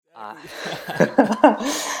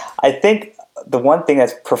I think the one thing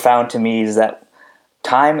that's profound to me is that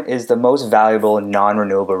time is the most valuable and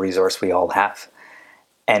non-renewable resource we all have.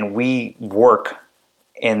 And we work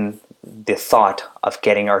in the thought of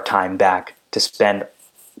getting our time back to spend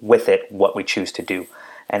with it what we choose to do.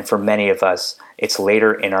 And for many of us, it's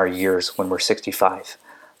later in our years when we're 65.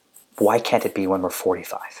 Why can't it be when we're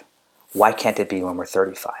 45? Why can't it be when we're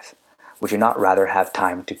 35? Would you not rather have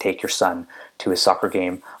time to take your son to his soccer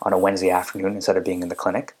game on a Wednesday afternoon instead of being in the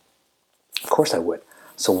clinic? Of course I would.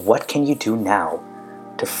 So what can you do now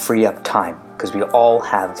to free up time? Because we all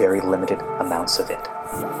have very limited amounts of it.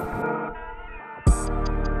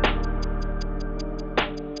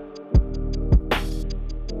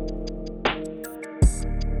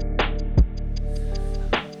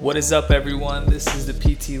 What is up, everyone? This is the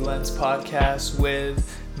PT Lens podcast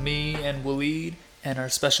with me and Waleed and our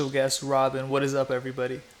special guest, Robin. What is up,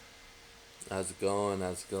 everybody? How's it going?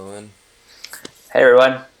 Hey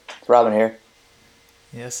everyone, it's Robin here.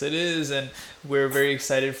 Yes, it is, and we're very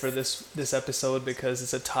excited for this episode because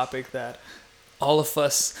it's a topic that a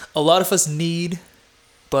lot of us need,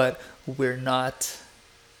 but we're not.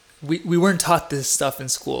 We weren't taught this stuff in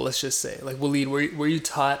school. Let's just say, like Waleed, were you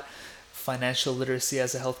taught financial literacy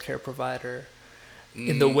as a healthcare provider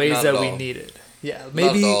in the ways that we needed? Yeah,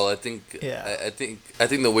 maybe. Not at all. I think. Yeah. I think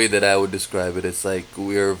the way that I would describe it is like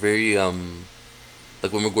we are very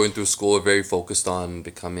like when we're going through school, we're very focused on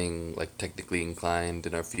becoming like technically inclined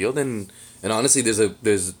in our field, and honestly,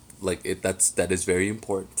 there's like that is very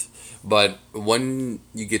important. But when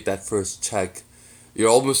you get that first check, you're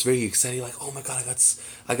almost very excited. You're like, oh my god,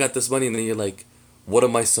 I got this money, and then you're like, what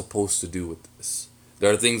am I supposed to do with this?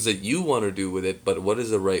 There are things that you want to do with it, but what is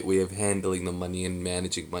the right way of handling the money and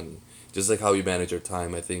managing money? Just like how we manage our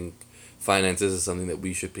time, I think finances is something that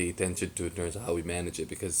we should pay attention to in terms of how we manage it,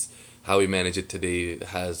 because how we manage it today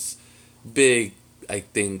has big, I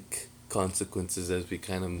think, consequences as we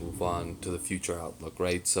kind of move on to the future outlook,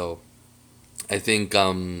 right? So I think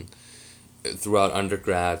throughout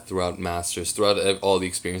undergrad, throughout masters, throughout all the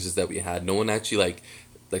experiences that we had, no one actually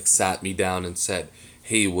like sat me down and said,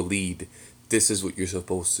 hey, Waleed, this is what you're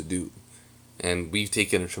supposed to do. And we've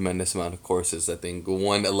taken a tremendous amount of courses. I think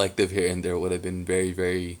one elective here and there would have been very,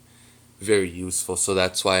 very, very useful. So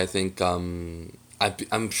that's why I think I'm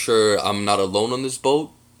sure I'm not alone on this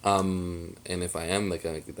boat. And if I am, like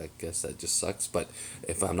I guess that just sucks. But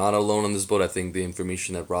if I'm not alone on this boat, I think the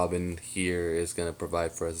information that Robin here is gonna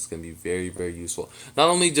provide for us is gonna be very, very useful. Not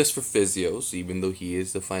only just for physios, even though he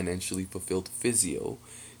is the financially fulfilled physio,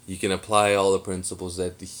 you can apply all the principles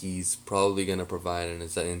that he's probably going to provide and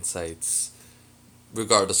his insights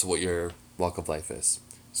regardless of what your walk of life is.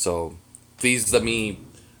 So please let me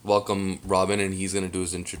welcome Robin, and he's going to do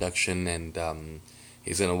his introduction, and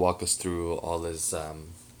he's going to walk us through all his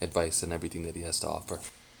advice and everything that he has to offer.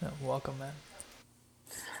 Welcome, man.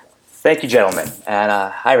 Thank you, gentlemen. And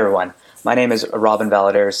hi, everyone. My name is Robin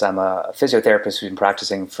Valadares. I'm a physiotherapist who's been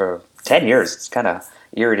practicing for 10 years. It's kind of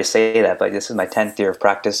eerie to say that, but this is my 10th year of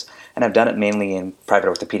practice, and I've done it mainly in private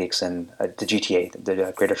orthopedics in the GTA,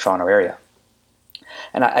 the Greater Toronto area.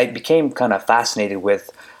 And I became kind of fascinated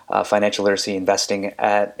with financial literacy investing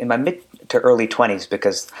in my mid to early 20s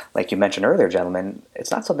because, like you mentioned earlier, gentlemen,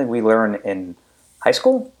 it's not something we learn in high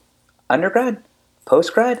school, undergrad,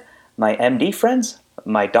 postgrad, my MD friends,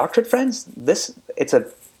 my doctorate friends. It's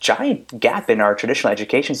a giant gap in our traditional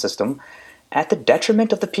education system at the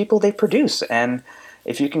detriment of the people they produce. And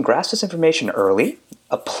if you can grasp this information early,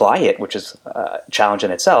 apply it, which is a challenge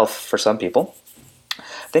in itself for some people,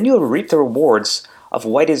 then you'll reap the rewards of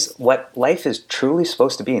what life is truly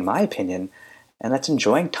supposed to be, in my opinion, and that's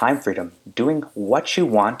enjoying time freedom, doing what you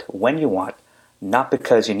want, when you want, not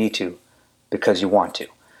because you need to, because you want to.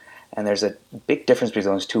 And there's a big difference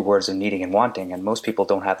between those two words of needing and wanting, and most people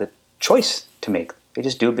don't have the choice to make. They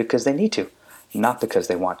just do it because they need to, not because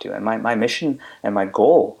they want to. And my mission and my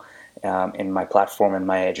goal in my platform and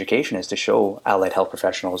my education is to show allied health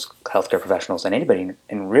professionals, healthcare professionals, and anybody,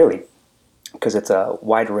 and really, because it's a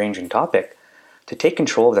wide-ranging topic, to take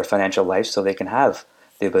control of their financial life so they can have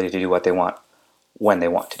the ability to do what they want when they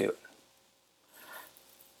want to do it.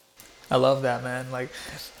 I love that, man. Like,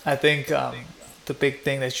 I think the big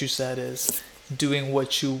thing that you said is doing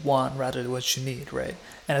what you want rather than what you need, right?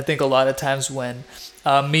 And I think a lot of times when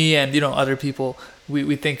me and other people,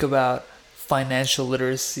 we think about financial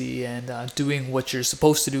literacy and doing what you're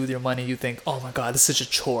supposed to do with your money, you think, oh my God, this is such a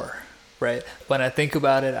chore, right? When I think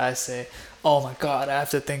about it, I say, oh my God, I have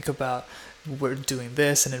to think about we're doing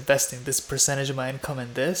this and investing this percentage of my income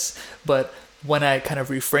in this. But when I kind of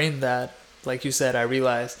reframe that, like you said, I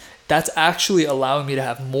realized that's actually allowing me to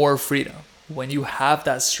have more freedom, when you have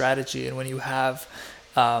that strategy and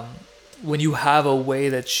um, when you have a way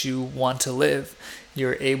that you want to live,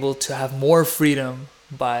 you're able to have more freedom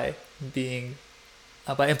being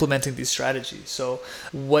by implementing these strategies. So,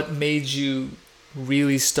 what made you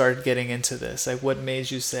really start getting into this? Like, what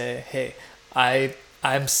made you say, "Hey,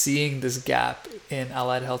 I'm seeing this gap in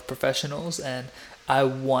allied health professionals, and I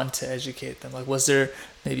want to educate them." Like, was there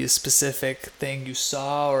maybe a specific thing you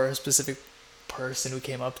saw or a specific person who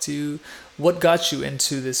came up to you? What got you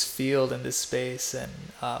into this field and this space, and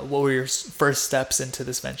what were your first steps into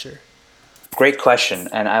this venture? Great question,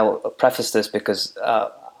 and I will preface this because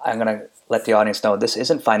I'm going to let the audience know this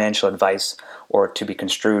isn't financial advice or to be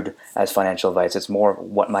construed as financial advice. It's more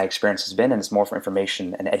what my experience has been, and it's more for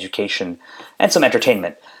information and education and some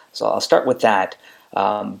entertainment. So I'll start with that.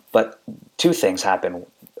 But two things happened.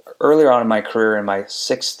 Earlier on in my career, in my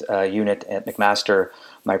sixth unit at McMaster,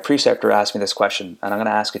 my preceptor asked me this question, and I'm going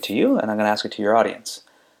to ask it to you, and I'm going to ask it to your audience.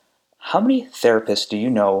 How many therapists do you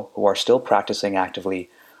know who are still practicing actively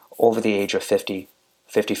over the age of 50,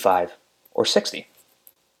 55, or 60?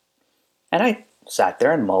 And I sat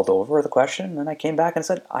there and mulled over the question, and I came back and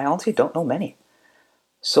said, I honestly don't know many.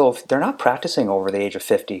 So if they're not practicing over the age of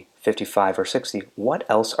 50, 55, or 60, what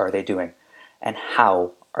else are they doing? And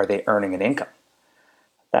how are they earning an income?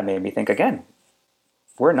 That made me think again.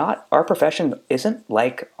 Our profession isn't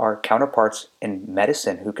like our counterparts in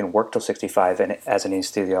medicine who can work till 65 as an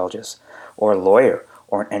anesthesiologist, or a lawyer,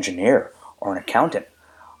 or an engineer, or an accountant.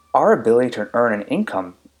 Our ability to earn an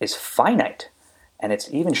income is finite, and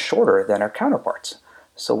it's even shorter than our counterparts.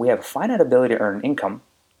 So we have a finite ability to earn an income.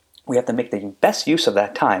 We have to make the best use of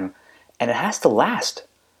that time, and it has to last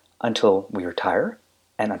until we retire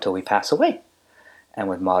and until we pass away. And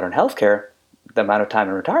with modern healthcare, the amount of time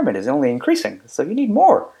in retirement is only increasing. So you need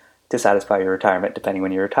more to satisfy your retirement depending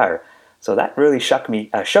when you retire. So that really shook me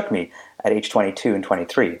at age 22 and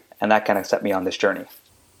 23, and that kind of set me on this journey.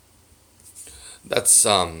 That's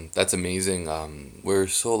amazing. We're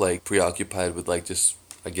so like preoccupied with like just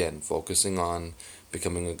again focusing on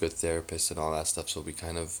becoming a good therapist and all that stuff, so we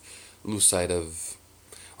kind of lose sight of,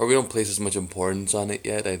 or we don't place as much importance on it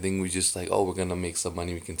yet. I think we just like, oh, we're gonna make some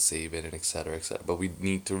money, we can save it, and etc. etc. But we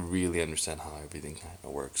need to really understand how everything kind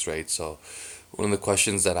of works, right? So, one of the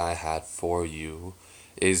questions that I had for you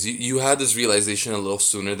is you had this realization a little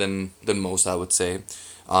sooner than most, I would say.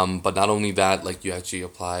 But not only that, like you actually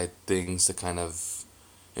applied things to kind of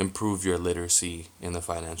improve your literacy in the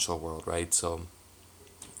financial world, right? So,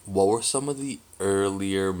 what were some of the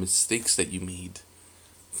earlier mistakes that you made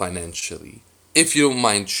financially? If you don't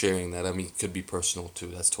mind sharing that, I mean, it could be personal too.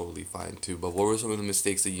 That's totally fine too. But what were some of the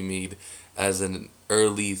mistakes that you made as an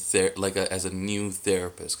as a new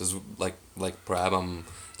therapist? Because like perhaps I'm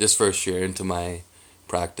just first year into my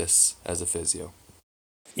practice as a physio.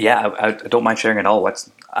 Yeah, I don't mind sharing it all.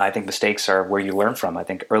 I think mistakes are where you learn from. I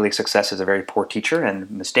think early success is a very poor teacher, and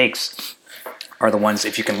mistakes are the ones,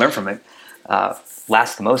 if you can learn from it,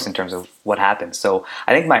 last the most in terms of what happens. So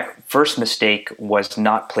I think my first mistake was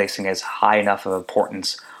not placing as high enough of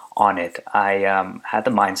importance on it. I had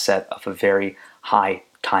the mindset of a very high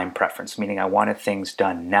time preference, meaning I wanted things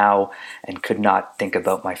done now and could not think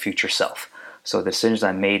about my future self. So the decisions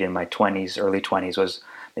I made in my 20s, early 20s, was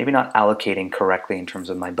maybe not allocating correctly in terms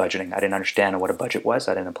of my budgeting. I didn't understand what a budget was.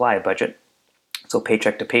 I didn't apply a budget. So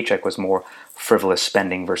paycheck to paycheck was more frivolous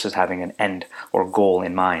spending versus having an end or goal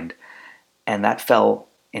in mind. And that fell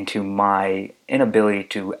into my inability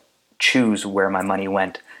to choose where my money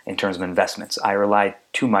went in terms of investments. I relied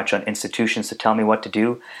too much on institutions to tell me what to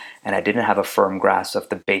do, and I didn't have a firm grasp of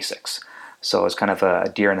the basics. So it was kind of a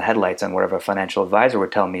deer in the headlights, and whatever a financial advisor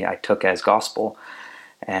would tell me, I took as gospel.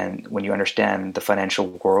 And when you understand the financial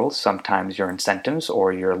world, sometimes your incentives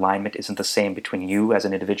or your alignment isn't the same between you as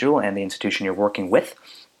an individual and the institution you're working with.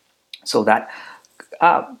 So that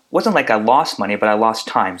wasn't like I lost money, but I lost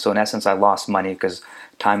time. So in essence, I lost money because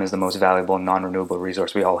time is the most valuable non-renewable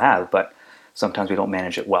resource we all have, but sometimes we don't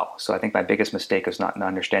manage it well. So I think my biggest mistake is not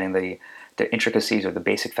understanding the intricacies or the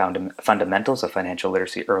basic fundamentals of financial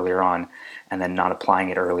literacy earlier on, and then not applying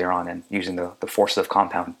it earlier on and using the forces of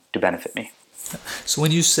compound to benefit me. So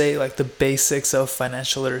when you say like the basics of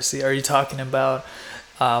financial literacy, are you talking about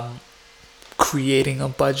um, creating a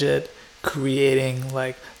budget, creating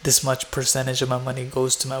like this much percentage of my money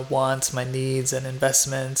goes to my wants, my needs, and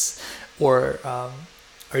investments, or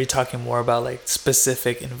are you talking more about like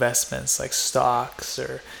specific investments like stocks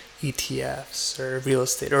or ETFs or real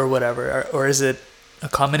estate or whatever, or is it a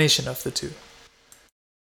combination of the two?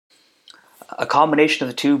 A combination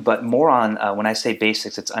of the two, but more on when I say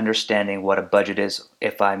basics, it's understanding what a budget is.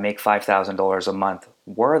 If I make $5,000 a month,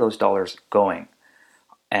 where are those dollars going?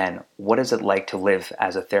 and what is it like to live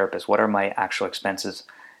as a therapist? What are my actual expenses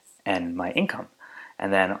and my income?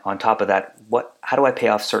 And then on top of that, how do I pay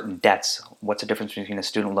off certain debts? What's the difference between a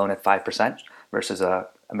student loan at 5% versus a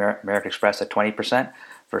American Express at 20%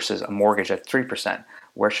 versus a mortgage at 3%?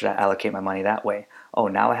 Where should I allocate my money that way? Oh,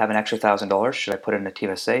 now I have an extra $1,000. Should I put it in a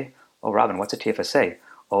TFSA? Oh, Robin, what's a TFSA?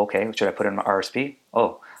 Oh, okay. Should I put it in an RSP?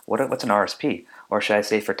 Oh, what's an RSP? Or should I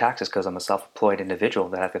save for taxes because I'm a self-employed individual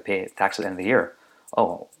that I have to pay taxes at the end of the year?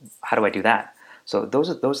 Oh, how do I do that? So those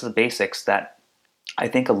are the basics that I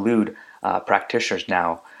think elude practitioners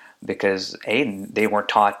now because they weren't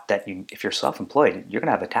taught that if you're self-employed, you're going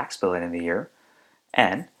to have a tax bill at the end of the year,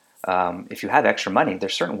 and if you have extra money,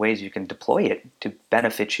 there's certain ways you can deploy it to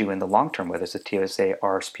benefit you in the long term, whether it's a TSA,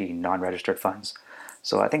 RSP, non-registered funds.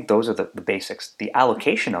 So I think those are the basics. The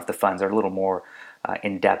allocation of the funds are a little more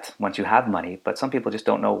in depth once you have money, but some people just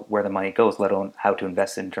don't know where the money goes, let alone how to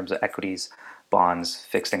invest it in terms of equities, bonds,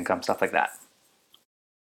 fixed income, stuff like that.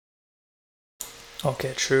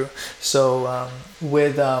 Okay, true. So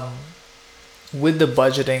with the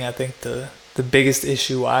budgeting, I think the biggest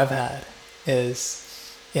issue I've had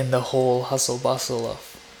is in the whole hustle bustle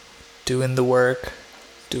of doing the work,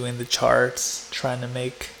 doing the charts, trying to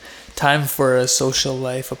make time for a social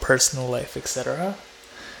life, a personal life, etc.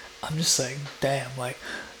 I'm just like, damn, like,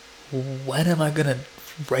 when am I gonna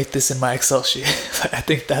write this in my Excel sheet? I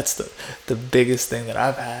think that's the biggest thing that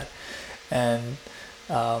I've had, and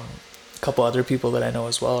a couple other people that I know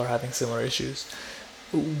as well are having similar issues.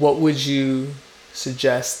 What would you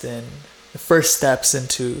suggest in the first steps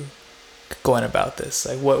into going about this?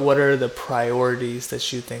 Like, what are the priorities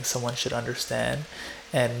that you think someone should understand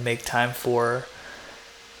and make time for,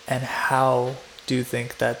 and how do you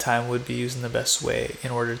think that time would be used in the best way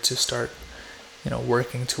in order to start,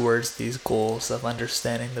 working towards these goals of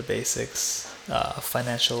understanding the basics of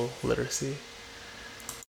financial literacy?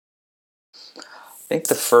 I think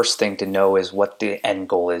the first thing to know is what the end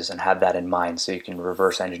goal is and have that in mind so you can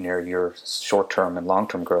reverse engineer your short term and long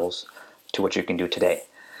term goals to what you can do today.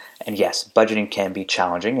 And yes, budgeting can be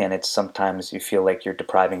challenging, and it's sometimes you feel like you're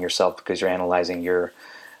depriving yourself because you're analyzing your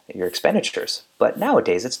expenditures. But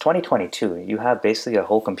nowadays, it's 2022. You have basically a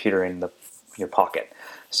whole computer in your pocket.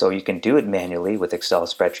 So you can do it manually with Excel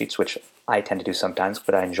spreadsheets, which I tend to do sometimes,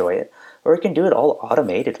 but I enjoy it. Or you can do it all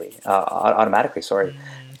automatically, sorry.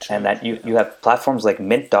 And True. that you Yeah. have platforms like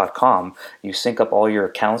mint.com, you sync up all your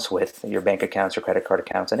accounts with your bank accounts or credit card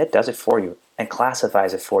accounts, and it does it for you and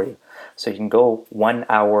classifies it for you. So you can go 1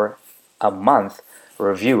 hour a month,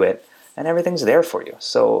 review it, and everything's there for you.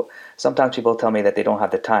 So sometimes people tell me that they don't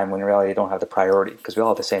have the time when in reality they don't have the priority because we all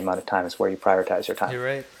have the same amount of time. It's where you prioritize your time. You're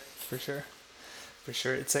right, for sure. For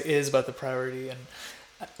sure, it is about the priority. And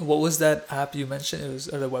what was that app you mentioned? It was,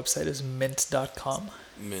 or the website is mint.com.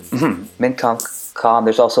 Mint. Mint.com.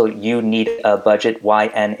 There's also You Need a Budget,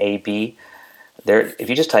 YNAB. There, if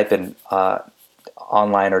you just type in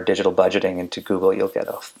online or digital budgeting into Google, you'll get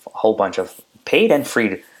a whole bunch of paid and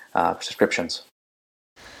free subscriptions.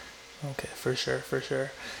 Okay, for sure, for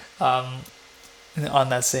sure. Um, and on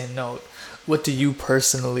that same note, what do you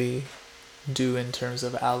personally do in terms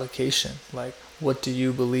of allocation? Like, what do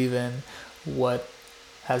you believe in? What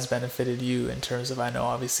has benefited you in terms of, I know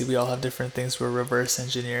obviously we all have different things we're reverse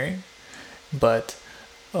engineering, but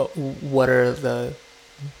what are the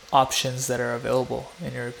options that are available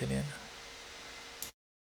in your opinion?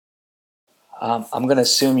 I'm going to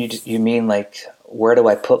assume you mean like where do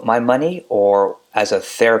I put my money, or as a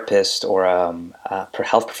therapist or a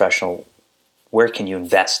health professional, where can you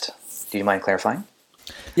invest? Do you mind clarifying?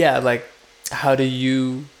 Yeah, like, how do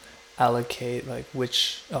you allocate, like,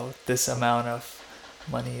 which, oh, this amount of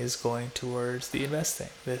money is going towards the investing,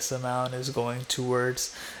 this amount is going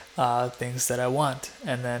towards things that I want,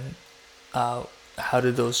 and then uh, how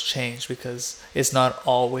do those change? Because it's not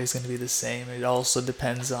always going to be the same. It also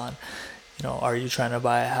depends on, are you trying to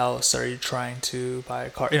buy a house, are you trying to buy a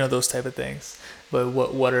car, those type of things. But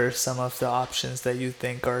what are some of the options that you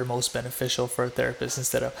think are most beneficial for a therapist,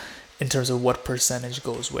 instead of in terms of what percentage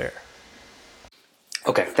goes where?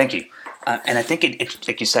 Okay, thank you. And I think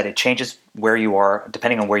like you said, it changes where you are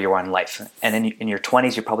depending on where you are in life. And in your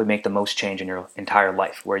 20s, you probably make the most change in your entire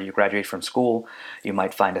life. Where you graduate from school, you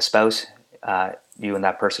might find a spouse. You and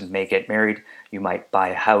that person may get married. You might buy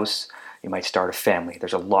a house. You might start a family.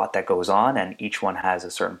 There's a lot that goes on, and each one has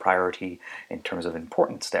a certain priority in terms of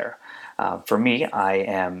importance there. For me, I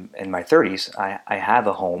am in my 30s. I have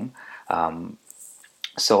a home.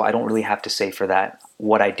 So I don't really have to say for that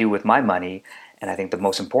what I do with my money. And I think the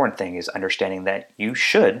most important thing is understanding that you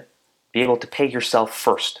should be able to pay yourself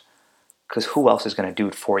first, because who else is going to do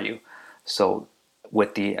it for you? So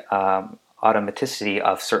with the automaticity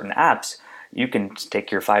of certain apps, you can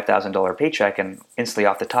take your $5,000 paycheck and instantly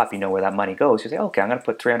off the top, you know where that money goes. You say, okay, I'm going to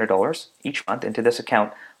put $300 each month into this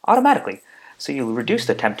account automatically. So you reduce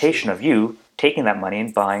the temptation of you taking that money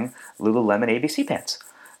and buying Lululemon ABC pants.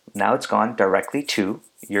 Now it's gone directly to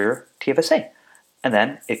your TFSA. And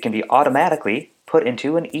then it can be automatically put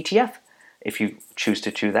into an ETF if you choose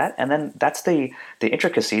to do that. And then that's the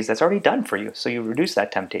intricacies that's already done for you. So you reduce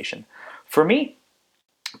that temptation. For me,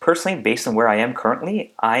 personally, based on where I am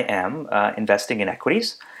currently, I am investing in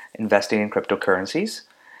equities, investing in cryptocurrencies,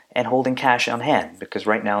 and holding cash on hand because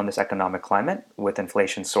right now in this economic climate, with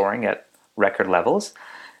inflation soaring at record levels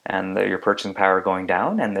and your purchasing power going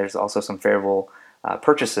down, and there's also some favorable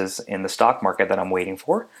purchases in the stock market that I'm waiting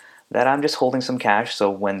for, that I'm just holding some cash. So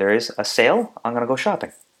when there is a sale, I'm going to go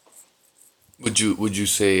shopping. Would you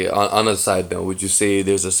say on a side note, would you say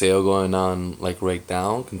there's a sale going on like right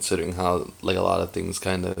now, considering how like a lot of things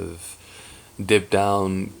kind of dipped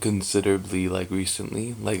down considerably like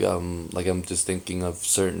recently? Like I'm just thinking of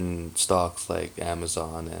certain stocks like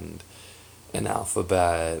Amazon and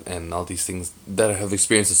Alphabet and all these things that have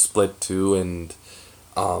experienced a split too, and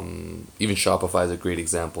even Shopify is a great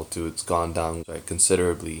example too. It's gone down like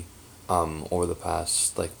considerably over the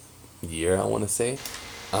past like year, I want to say.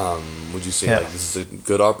 Would you say Yeah. like this is a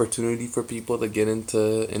good opportunity for people to get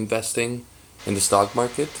into investing in the stock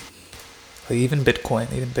market? Like even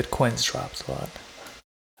Bitcoin's dropped a lot.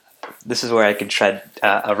 This is where I can tread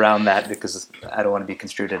around that because I don't want to be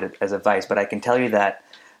construed as advice, but I can tell you that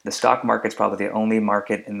the stock market's probably the only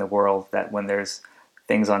market in the world that when there's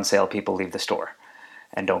things on sale, people leave the store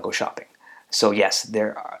and don't go shopping. So yes,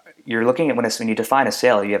 you're looking at when you define a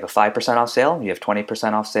sale, you have a 5% off sale, you have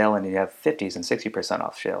 20% off sale, and you have 50s and 60%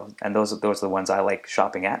 off sale. And those are the ones I like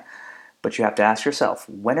shopping at. But you have to ask yourself,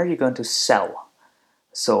 when are you going to sell?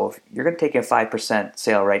 So if you're going to take a 5%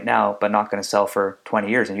 sale right now, but not going to sell for 20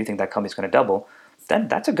 years, and you think that company's going to double, then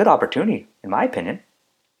that's a good opportunity, in my opinion.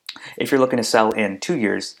 If you're looking to sell in 2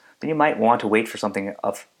 years, then you might want to wait for something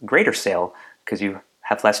of greater sale because you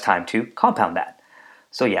have less time to compound that.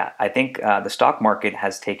 So yeah, I think the stock market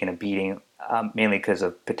has taken a beating mainly because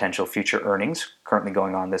of potential future earnings currently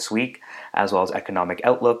going on this week, as well as economic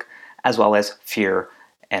outlook, as well as fear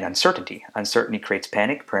and uncertainty. Uncertainty creates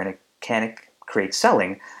panic, panic creates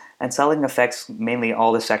selling, and selling affects mainly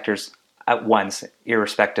all the sectors at once,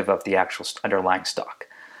 irrespective of the actual underlying stock.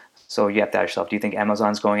 So you have to ask yourself, do you think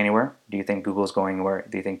Amazon's going anywhere? Do you think Google's going anywhere?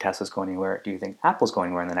 Do you think Tesla's going anywhere? Do you think Apple's going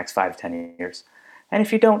anywhere in the next 5 to 10 years? And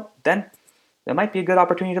if you don't, then that might be a good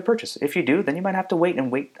opportunity to purchase. If you do, then you might have to wait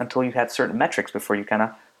until you have certain metrics before you kind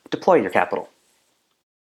of deploy your capital.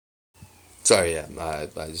 Sorry, yeah, I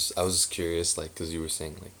was just curious, like, because you were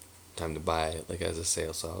saying like time to buy it, like as a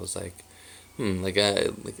sale, so I was like, like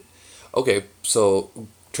okay, so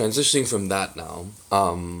transitioning from that now,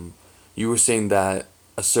 you were saying that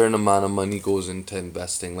a certain amount of money goes into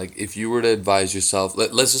investing. Like if you were to advise yourself,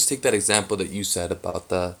 let's just take that example that you said about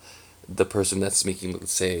the person that's making,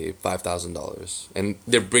 let's say, $5,000, and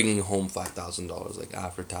they're bringing home $5,000 like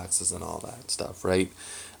after taxes and all that stuff, right?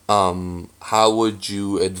 How would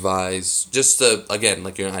you advise, just to, again,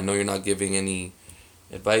 like, I know you're not giving any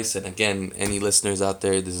advice, and again, any listeners out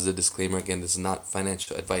there, this is a disclaimer, again, this is not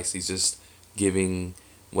financial advice, he's just giving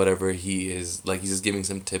whatever he is, like, he's just giving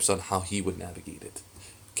some tips on how he would navigate it.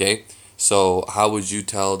 Okay, so how would you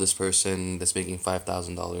tell this person that's making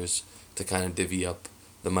 $5,000 to kind of divvy up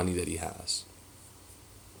the money that he has?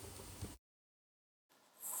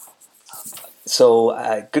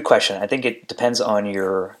 So, good question. I think it depends on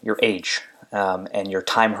your age and your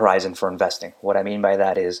time horizon for investing. What I mean by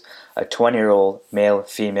that is a 20-year-old male,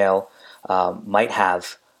 female might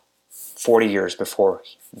have 40 years before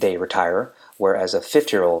they retire, whereas a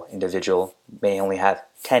 50-year-old individual may only have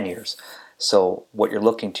 10 years. So, what you're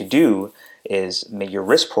looking to do is your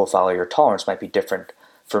risk profile or your tolerance might be different.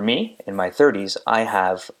 For me, in my 30s, I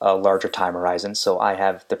have a larger time horizon, so I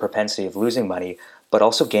have the propensity of losing money, but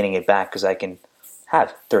also gaining it back because I can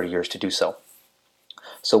have 30 years to do so.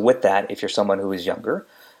 So, with that, if you're someone who is younger,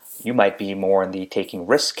 you might be more in the taking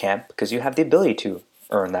risk camp because you have the ability to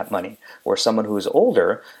earn that money. Or someone who is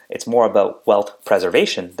older, it's more about wealth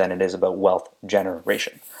preservation than it is about wealth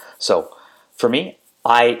generation. So, for me,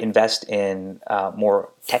 I invest in more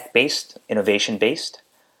tech-based, innovation-based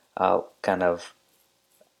kind of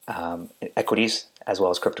equities as well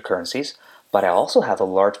as cryptocurrencies. But I also have a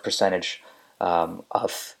large percentage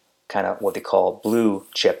of kind of what they call blue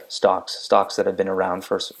chip stocks, stocks that have been around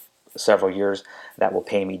for several years that will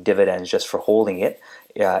pay me dividends just for holding it,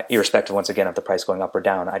 irrespective, once again, of the price going up or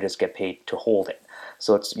down. I just get paid to hold it.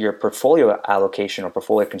 So it's your portfolio allocation or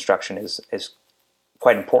portfolio construction is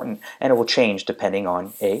quite important, and it will change depending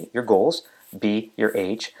on A, your goals, B, your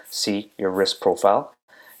age, C, your risk profile,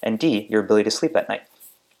 and D, your ability to sleep at night.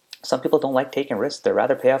 Some people don't like taking risks. They'd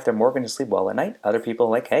rather pay off their mortgage and sleep well at night. Other people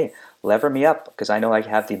are like, hey, lever me up because I know I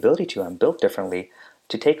have the ability to. I'm built differently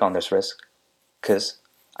to take on this risk because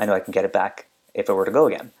I know I can get it back if it were to go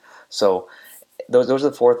again. So those are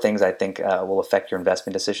the four things I think will affect your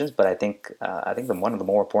investment decisions. But I think one of the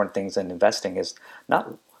more important things in investing is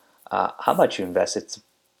not how much you invest. It's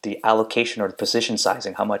the allocation or the position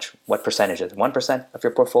sizing. What percentage is it? 1% of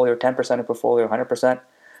your portfolio, 10% of your portfolio, 100%.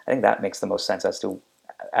 I think that makes the most sense as to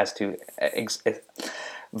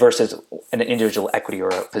versus an individual equity or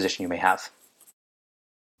a position you may have.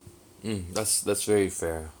 That's very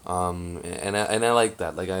fair. And I like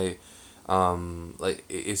that.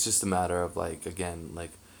 It's just a matter of like again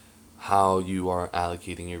like how you are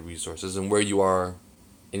allocating your resources and where you are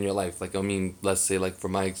in your life. Like I mean, let's say like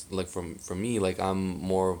for me, like I'm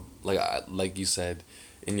more like you said,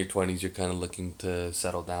 in your 20s you're kind of looking to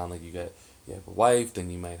settle down. Like you have a wife, then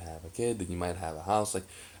you might have a kid, then you might have a house. Like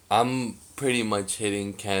I'm pretty much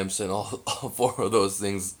hitting camps and all four of those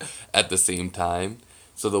things at the same time.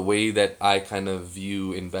 So the way that I kind of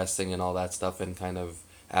view investing and all that stuff and kind of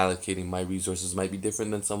allocating my resources might be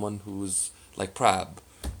different than someone who's like Prab,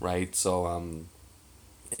 right? So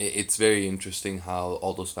it's very interesting how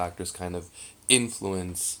all those factors kind of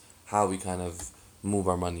influence how we kind of move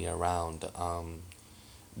our money around.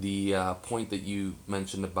 The point that you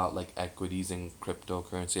mentioned about like equities and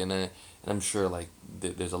cryptocurrency, and I'm sure like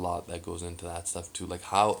there's a lot that goes into that stuff too. Like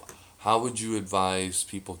how would you advise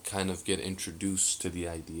people kind of get introduced to the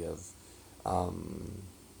idea of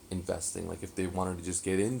investing? Like if they wanted to just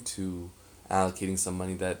get into allocating some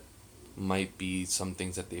money that might be some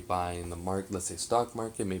things that they buy in the market, let's say stock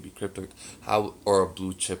market, maybe crypto, how or a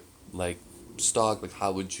blue chip like stock, like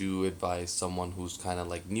how would you advise someone who's kind of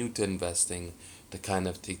like new to investing to kind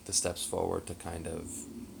of take the steps forward to kind of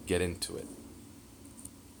get into it?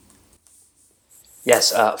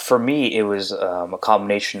 Yes, for me, it was a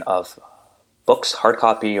combination of books, hard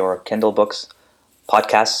copy or Kindle books,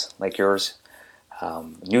 podcasts like yours,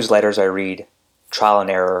 newsletters I read, trial and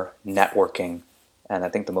error, networking, and I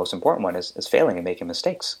think the most important one is failing and making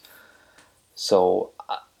mistakes. So,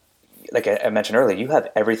 like I mentioned earlier, you have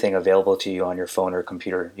everything available to you on your phone or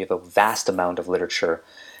computer. You have a vast amount of literature.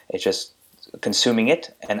 It's just consuming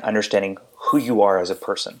it and understanding who you are as a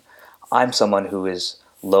person. I'm someone who is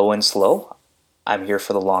low and slow. I'm here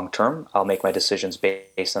for the long term. I'll make my decisions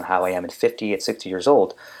based on how I am at 50, at 60 years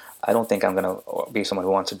old. I don't think I'm going to be someone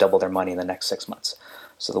who wants to double their money in the next 6 months.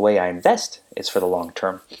 So the way I invest is for the long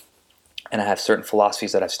term. And I have certain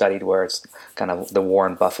philosophies that I've studied where it's kind of the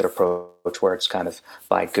Warren Buffett approach, where it's kind of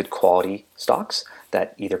buy good quality stocks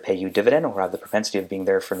that either pay you dividend or have the propensity of being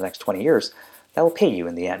there for the next 20 years. That will pay you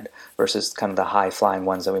in the end, versus kind of the high flying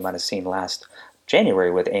ones that we might have seen last January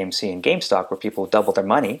with AMC and GameStop, where people double their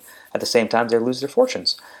money at the same time they lose their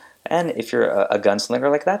fortunes. And if you're a gunslinger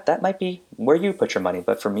like that, that might be where you put your money.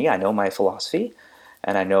 But for me, I know my philosophy,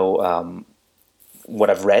 and I know what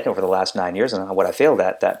I've read over the last 9 years and what I failed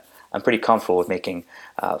at, that I'm pretty comfortable with making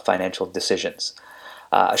financial decisions.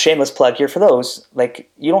 A shameless plug here for those,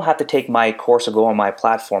 like you don't have to take my course or go on my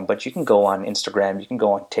platform, but you can go on Instagram, you can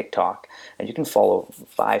go on TikTok, and you can follow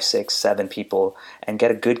 5, 6, 7 people and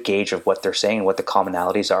get a good gauge of what they're saying and what the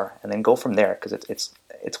commonalities are, and then go from there because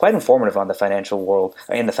it's quite informative on the financial world,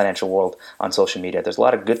 in the financial world on social media. There's a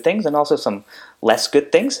lot of good things and also some less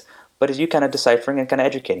good things, but as you kind of deciphering and kind of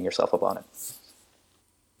educating yourself about it.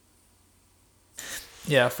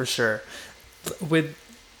 Yeah, for sure. With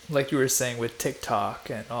like you were saying with TikTok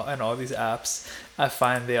and all these apps, I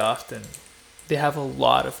find they have a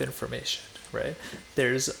lot of information, right?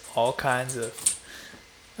 There's all kinds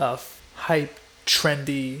of hype,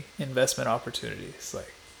 trendy investment opportunities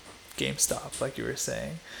like GameStop, like you were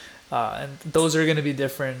saying, and those are going to be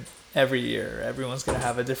different every year. Everyone's going to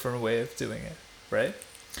have a different way of doing it, right?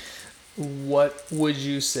 What would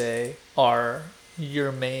you say are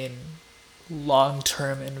your main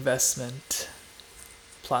long-term investment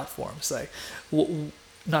platforms? Like,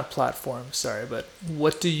 not platforms, sorry, but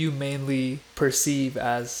what do you mainly perceive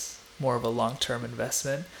as more of a long-term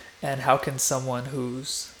investment? And how can someone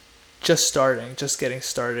who's just starting, just getting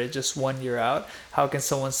started, just 1 year out, how can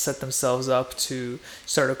someone set themselves up to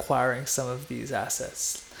start acquiring some of these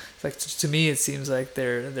assets? Like to me, it seems like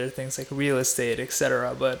they're things like real estate,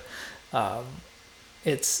 etc. But um,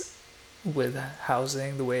 it's with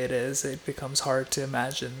housing the way it is, it becomes hard to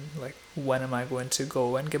imagine like when am I going to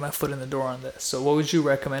go and get my foot in the door on this. So what would you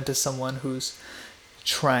recommend to someone who's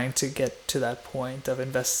trying to get to that point of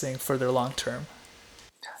investing for their long term?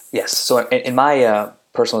 Yes. So in my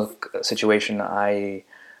personal situation, I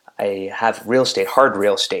have real estate, hard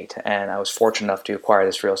real estate, and I was fortunate enough to acquire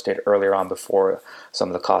this real estate earlier on before some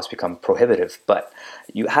of the costs become prohibitive. But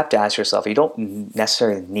you have to ask yourself, you don't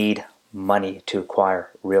necessarily need money to acquire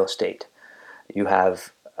real estate. You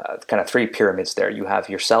have kind of three pyramids there. You have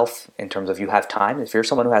yourself in terms of you have time. If you're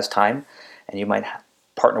someone who has time and you might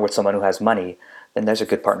partner with someone who has money, then there's a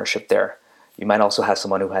good partnership there. You might also have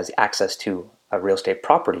someone who has access to a real estate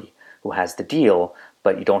property who has the deal,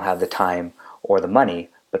 but you don't have the time or the money,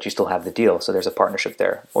 but you still have the deal. So there's a partnership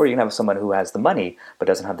there. Or you can have someone who has the money but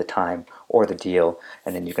doesn't have the time or the deal,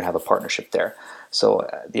 and then you can have a partnership there. So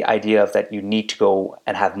the idea of that you need to go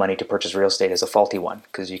and have money to purchase real estate is a faulty one,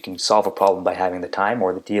 because you can solve a problem by having the time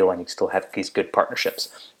or the deal, and you still have these good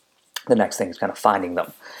partnerships. The next thing is kind of finding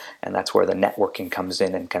them, and that's where the networking comes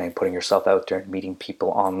in, and kind of putting yourself out there and meeting people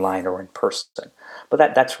online or in person.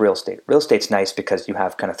 But that's real estate. Real estate's nice because you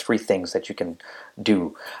have kind of three things that you can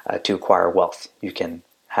do to acquire wealth. You can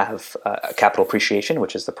have capital appreciation,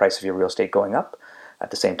 which is the price of your real estate going up. At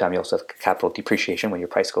the same time, you also have capital depreciation when your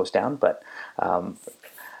price goes down, but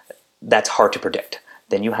that's hard to predict.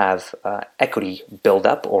 Then you have equity build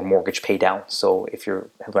up or mortgage pay down. So if you're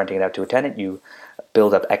renting it out to a tenant, you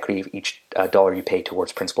build up equity each dollar you pay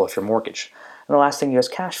towards principal of your mortgage. And the last thing is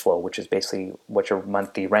cash flow, which is basically what your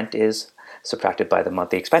monthly rent is subtracted by the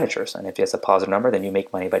monthly expenditures. And if it's a positive number, then you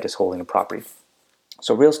make money by just holding the property.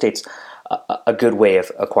 So real estate's a good way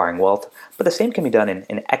of acquiring wealth, but the same can be done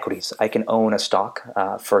in equities. I can own a stock,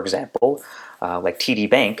 for example, like TD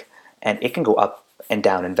Bank, and it can go up and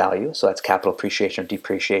down in value. So that's capital appreciation or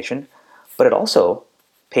depreciation, but it also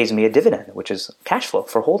pays me a dividend, which is cash flow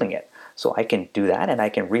for holding it. So I can do that, and I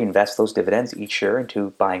can reinvest those dividends each year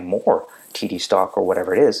into buying more TD stock or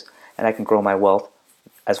whatever it is, and I can grow my wealth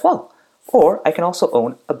as well. Or I can also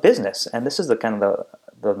own a business, and this is the kind of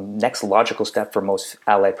the next logical step for most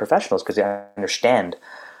allied professionals, because they understand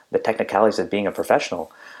the technicalities of being a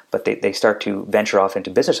professional, but they start to venture off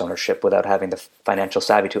into business ownership without having the financial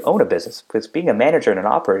savvy to own a business, because being a manager and an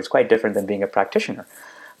operator is quite different than being a practitioner.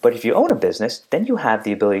 But if you own a business, then you have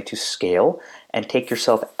the ability to scale and take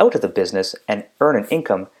yourself out of the business and earn an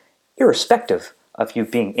income irrespective of you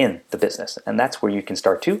being in the business. And that's where you can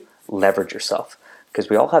start to leverage yourself, because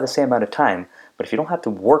we all have the same amount of time, but if you don't have to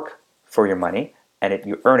work for your money and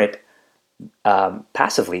you earn it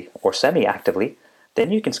passively or semi-actively,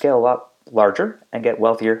 then you can scale a lot larger and get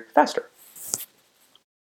wealthier faster.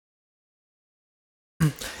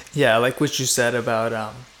 Yeah, I like what you said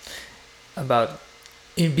about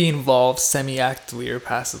being involved semi-actively or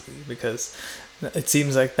passively, because it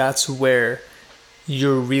seems like that's where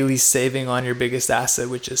you're really saving on your biggest asset,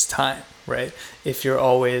 which is time, right? If you're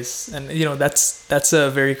always, and that's a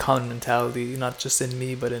very common mentality, not just in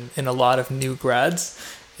me but in a lot of new grads,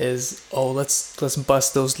 is, oh, let's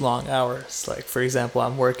bust those long hours. Like, for example,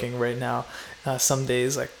 I'm working right now, some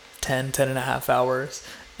days like 10 and a half hours,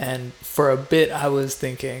 and for a bit I was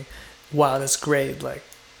thinking, wow, that's great, like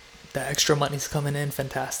the extra money's coming in,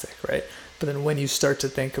 fantastic, right? But then when you start to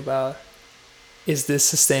think about, is this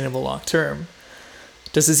sustainable long term?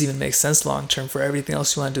 Does this even make sense long term for everything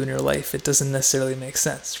else you want to do in your life? It doesn't necessarily make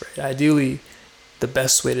sense, right? Ideally, the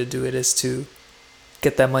best way to do it is to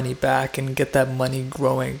get that money back and get that money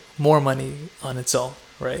growing, more money on its own,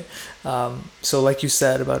 right? So like you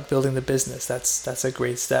said about building the business, that's a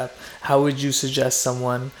great step. How would you suggest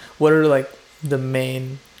someone, what are like the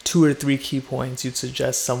main 2 or 3 key points you'd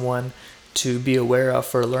suggest someone to be aware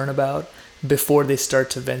of or learn about before they start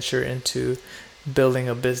to venture into building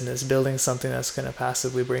a business, building something that's going to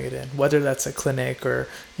passively bring it in, whether that's a clinic or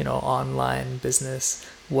online business?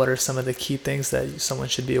 What are some of the key things that someone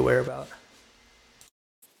should be aware about?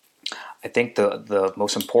 I think the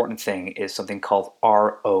most important thing is something called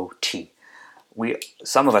ROT.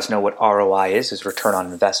 Some of us know what ROI is return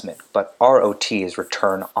on investment, but ROT is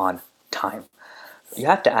return on time. You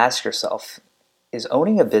have to ask yourself, is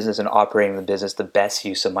owning a business and operating the business the best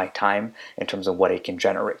use of my time in terms of what it can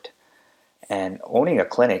generate? And owning a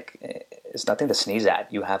clinic is nothing to sneeze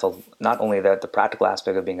at. You have not only the practical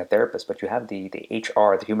aspect of being a therapist, but you have the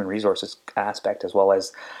HR, the human resources aspect, as well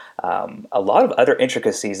as a lot of other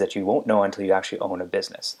intricacies that you won't know until you actually own a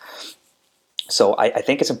business. So I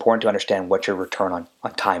think it's important to understand what your return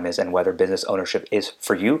on time is, and whether business ownership is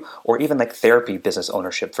for you, or even like therapy business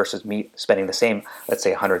ownership versus me spending the same, let's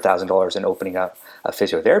say $100,000 in opening up a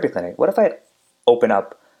physiotherapy clinic. What if I open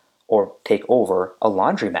up or take over a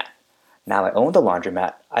laundromat? Now I own the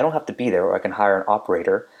laundromat, I don't have to be there, or I can hire an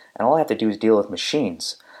operator, and all I have to do is deal with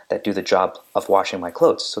machines that do the job of washing my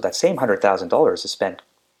clothes. So that same $100,000 is spent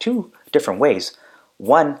two different ways.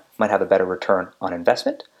 One might have a better return on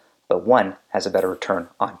investment, but one has a better return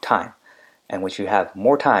on time. And once you have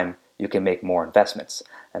more time, you can make more investments,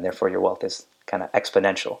 and therefore your wealth is kind of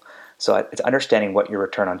exponential. So it's understanding what your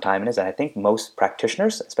return on time is, and I think most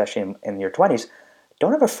practitioners, especially in your 20s,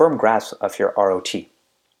 don't have a firm grasp of your ROT.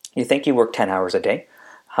 You think you work 10 hours a day.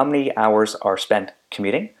 How many hours are spent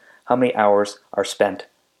commuting? How many hours are spent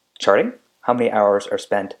charting? How many hours are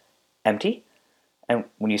spent empty? And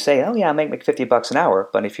when you say, oh yeah, I make $50 an hour,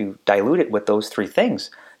 but if you dilute it with those three things,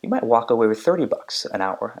 you might walk away with $30 an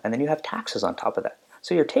hour, and then you have taxes on top of that.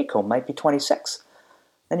 So your take home might be 26.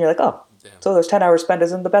 And you're like, oh, Damn. so those 10 hours spent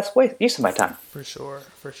isn't the best use of my time. For sure,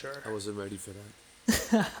 for sure. I wasn't ready for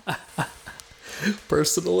that.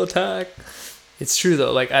 Personal attack. It's true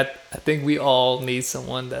though. Like I think we all need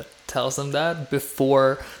someone that tells them that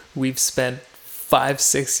before we've spent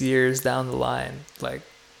 5-6 years down the line, like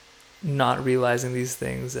not realizing these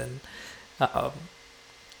things and um,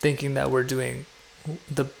 thinking that we're doing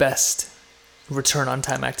the best return on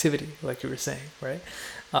time activity, like you were saying, right?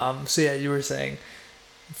 So yeah, you were saying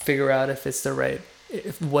figure out if it's the right,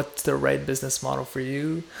 if what's the right business model for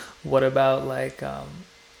you. What about like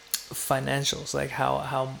financials? Like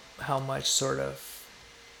how much sort of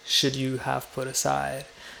should you have put aside?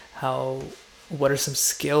 How what are some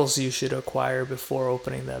skills you should acquire before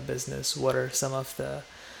opening that business? What are some of the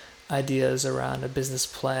ideas around a business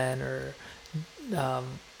plan or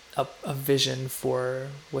a vision for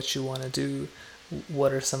what you want to do?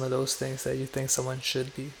 What are some of those things that you think someone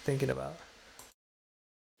should be thinking about?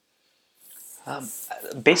 Um,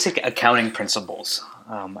 Basic accounting principles,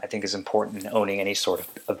 I think, is important in owning any sort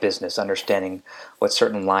of business, understanding what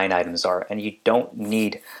certain line items are. And you don't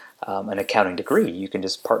need an accounting degree. You can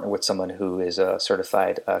just partner with someone who is a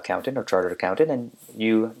certified accountant or chartered accountant, and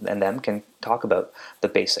you and them can talk about the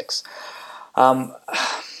basics. Um,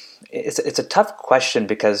 it's a tough question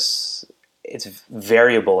because it's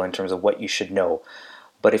variable in terms of what you should know.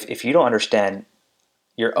 But if you don't understand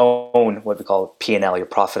your own, what we call P&L, your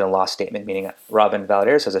profit and loss statement, meaning Robin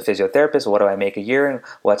Valadares as a physiotherapist, what do I make a year and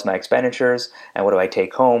what's my expenditures and what do I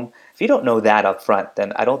take home? If you don't know that up front,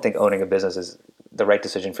 then I don't think owning a business is the right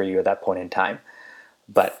decision for you at that point in time.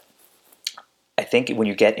 But I think when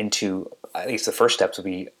you get into, at least the first steps would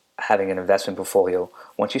be having an investment portfolio.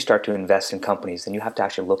 Once you start to invest in companies, then you have to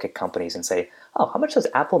actually look at companies and say, oh, how much does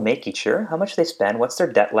Apple make each year? How much do they spend? What's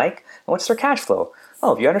their debt like? And what's their cash flow?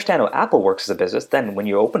 Oh, if you understand how Apple works as a business, then when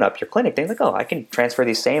you open up your clinic, things like, oh, I can transfer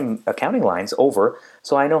these same accounting lines over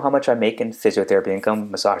so I know how much I make in physiotherapy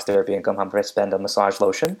income, massage therapy income, how much I spend on massage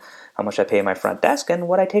lotion, how much I pay my front desk, and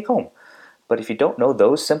what I take home. But if you don't know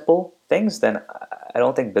those simple things, then I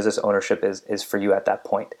don't think business ownership is for you at that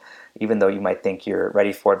point, even though you might think you're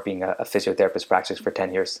ready for it being a physiotherapist practice for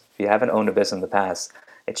 10 years. If you haven't owned a business in the past,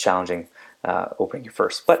 it's challenging opening your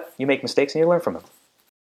first. But you make mistakes and you learn from them.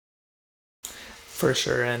 For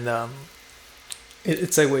sure. And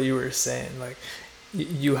it's like what you were saying, like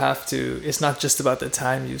you have to, it's not just about the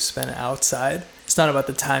time you spent outside, it's not about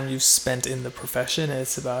the time you spent in the profession,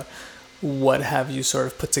 it's about what have you sort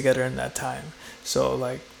of put together in that time. So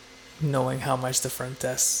like knowing how much the front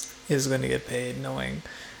desk is going to get paid, knowing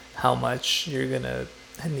how much you're going to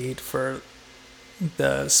need for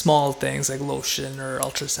the small things like lotion or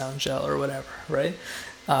ultrasound gel or whatever, right?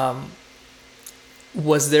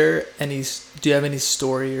 Was there any, do you have any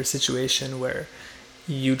story or situation where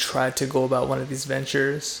you tried to go about one of these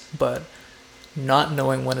ventures but not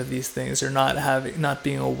knowing one of these things or not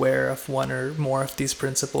being aware of one or more of these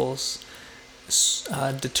principles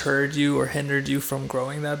deterred you or hindered you from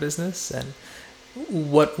growing that business? And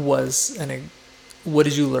what was and what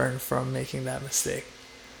did you learn from making that mistake?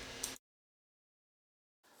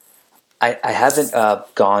 I haven't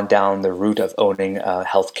gone down the route of owning a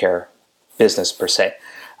healthcare business per se.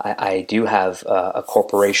 I do have a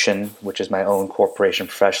corporation, which is my own corporation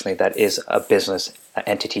professionally, that is a business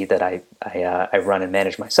entity that I run and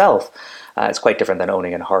manage myself. It's quite different than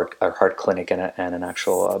owning a hard clinic and an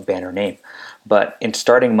actual banner name. But in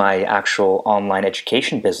starting my actual online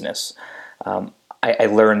education business, I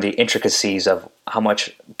learned the intricacies of how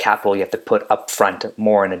much capital you have to put up front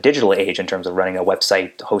more in a digital age in terms of running a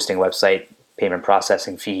website, hosting a website, payment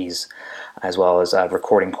processing fees, as well as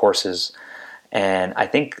recording courses. And I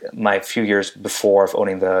think my few years before of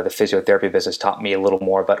owning the physiotherapy business taught me a little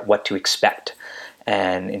more about what to expect.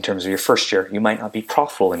 And in terms of your first year, you might not be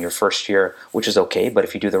profitable in your first year, which is okay. But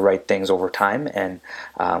if you do the right things over time and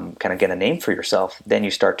kind of get a name for yourself, then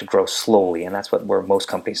you start to grow slowly. And that's where most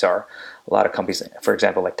companies are. A lot of companies, for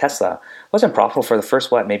example, like Tesla, wasn't profitable for the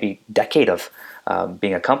first, maybe decade of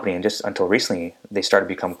being a company. And just until recently, they started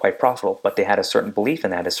to become quite profitable. But they had a certain belief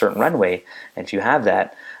and they had a certain runway. And if you have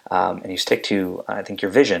that and you stick to, I think,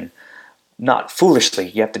 your vision, not foolishly,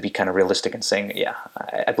 you have to be kind of realistic in saying, yeah,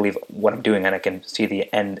 I believe what I'm doing and I can see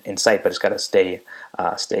the end in sight, but it's got to stay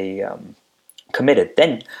committed.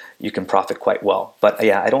 Then you can profit quite well. But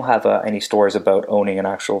yeah, I don't have any stories about owning an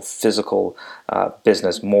actual physical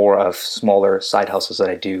business, more of smaller side hustles that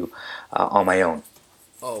I do on my own.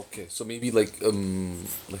 Oh, okay. So maybe like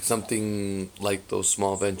something like those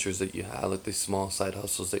small ventures that you had, like the small side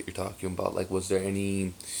hustles that you're talking about. Like, was there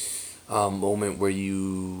any moment where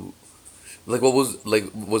you like what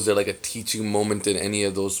was there like a teaching moment in any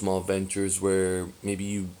of those small ventures where maybe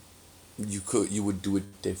you would do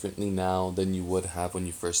it differently now than you would have when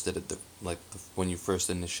you first did it when you first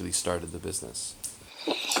initially started the business?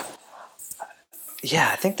 Yeah,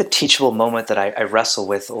 I think the teachable moment that I wrestle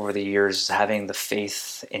with over the years is having the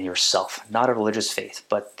faith in yourself, not a religious faith,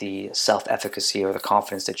 but the self-efficacy or the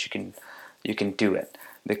confidence that you can do it.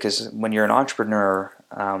 Because when you're an entrepreneur,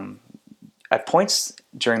 at points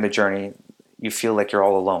during the journey, you feel like you're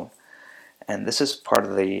all alone. And this is part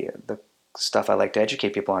of the stuff I like to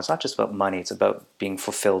educate people on. It's not just about money; it's about being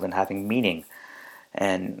fulfilled and having meaning,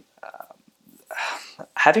 and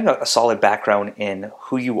having a solid background in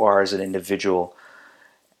who you are as an individual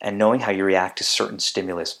and knowing how you react to certain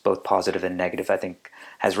stimulus, both positive and negative, I think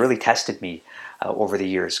has really tested me over the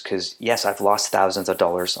years. Because yes, I've lost thousands of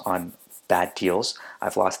dollars on bad deals.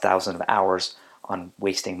 I've lost thousands of hours on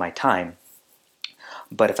wasting my time.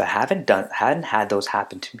 But if I hadn't had those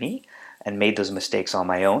happen to me and made those mistakes on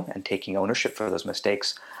my own and taking ownership for those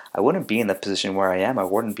mistakes, I wouldn't be in the position where I am. I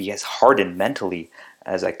wouldn't be as hardened mentally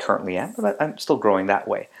as I currently am. But I'm still growing that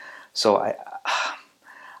way. So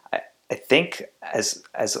I think as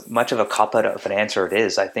much of a cop out of an answer it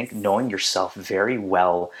is, I think knowing yourself very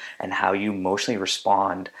well and how you emotionally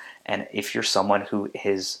respond, and if you're someone who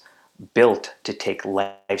is built to take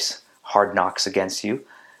life's hard knocks against you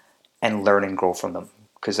and learn and grow from them,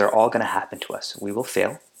 because they're all going to happen to us. We will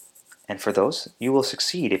fail, and for those, you will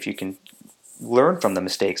succeed if you can learn from the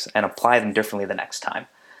mistakes and apply them differently the next time.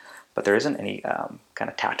 But there isn't any kind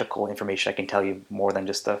of tactical information I can tell you more than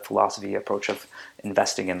just the philosophy approach of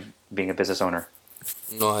investing and being a business owner.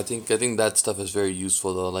 No, I think that stuff is very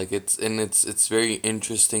useful though. Like it's very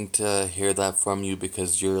interesting to hear that from you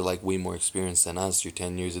because you're like way more experienced than us. You're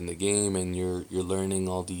 10 years in the game and you're learning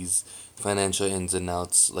all these financial ins and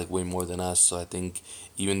outs like way more than us. So I think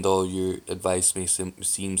even though your advice may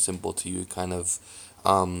seem simple to you, it kind of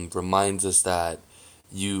reminds us that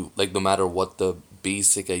you like no matter what the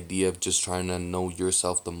basic idea of just trying to know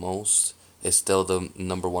yourself the most is still the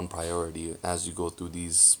number one priority as you go through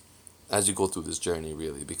this journey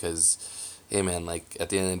really because hey man like at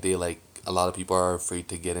the end of the day like a lot of people are afraid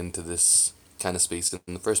to get into this kind of space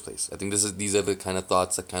in the first place. I think these are the kind of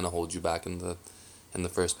thoughts that kind of hold you back in the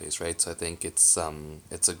first place, right? So I think it's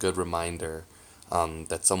a good reminder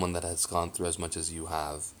that someone that has gone through as much as you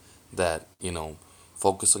have that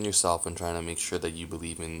focus on yourself and trying to make sure that you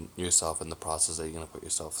believe in yourself and the process that you're going to put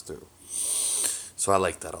yourself through. So I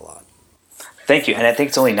like that a lot. Thank you. And I think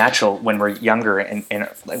it's only natural when we're younger and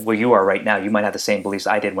like where you are right now, you might have the same beliefs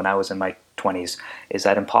I did when I was in my 20s, is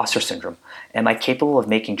that imposter syndrome. Am I capable of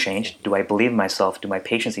making change? Do I believe in myself? Do my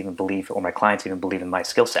patients even believe, or my clients even believe in my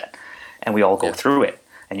skill set? And we all go Yeah. through it.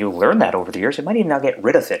 And you'll learn that over the years. You might even now get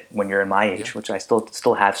rid of it when you're in my Yeah. age, which I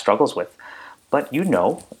still have struggles with. But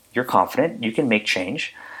you're confident, you can make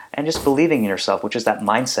change, and just believing in yourself, which is that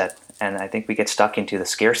mindset. And I think we get stuck into the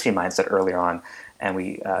scarcity mindset earlier on, and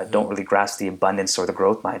we don't really grasp the abundance or the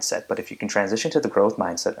growth mindset. But if you can transition to the growth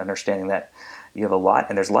mindset, understanding that you have a lot,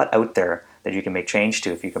 and there's a lot out there that you can make change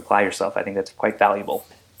to if you can apply yourself, I think that's quite valuable.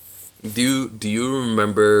 Do you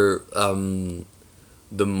remember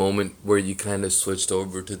the moment where you kind of switched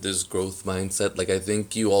over to this growth mindset? Like I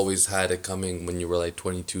think you always had it coming when you were like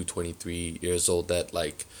 22, 23 years old that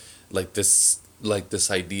like this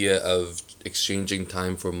idea of exchanging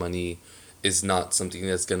time for money is not something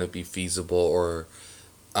that's going to be feasible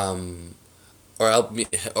um or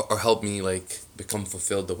help me like become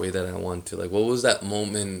fulfilled the way that I want to. Like what was that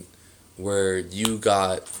moment where you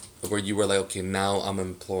were like, okay, now I'm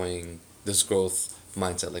employing this growth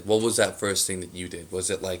mindset? Like what was that first thing that you did? Was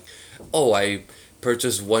it like, oh, I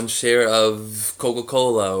purchased one share of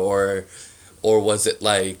Coca-Cola, or was it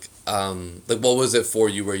like what was it for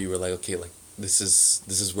you where you were like, okay, like this is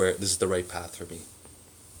the right path for me?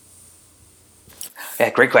 Yeah,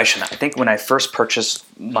 great question. I think when I first purchased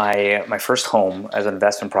my first home as an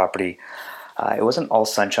investment property, it wasn't all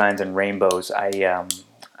sunshines and rainbows.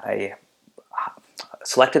 I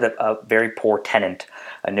selected a very poor tenant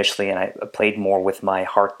initially, and I played more with my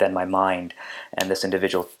heart than my mind. And this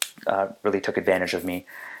individual really took advantage of me,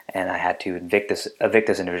 and I had to evict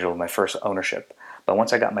this individual with my first ownership. But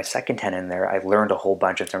once I got my second tenant in there, I learned a whole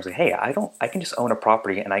bunch in terms of, hey, I can just own a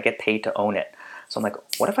property and I get paid to own it. So I'm like,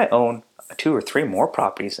 what if I own two or three more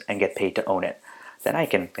properties and get paid to own it? Then I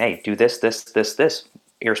can, hey, do this,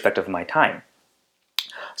 irrespective of my time.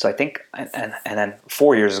 So I think, and then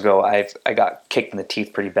 4 years ago, I got kicked in the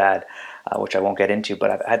teeth pretty bad, which I won't get into.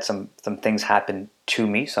 But I've had some things happen to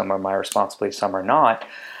me. Some are my responsibility, some are not.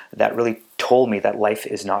 That really told me that life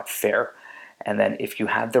is not fair. And then if you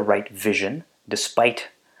have the right vision, despite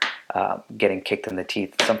getting kicked in the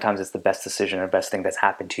teeth, sometimes it's the best decision or best thing that's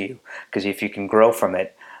happened to you. Because if you can grow from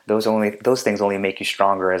it, those things only make you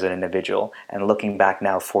stronger as an individual. And looking back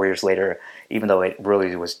now, 4 years later, even though it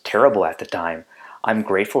really was terrible at the time, I'm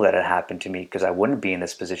grateful that it happened to me, because I wouldn't be in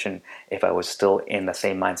this position if I was still in the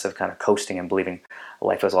same mindset of kind of coasting and believing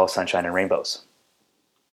life was all sunshine and rainbows.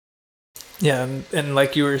 Yeah, and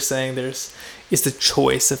like you were saying, it's the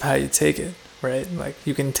choice of how you take it, right? Like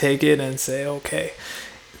you can take it and say, okay,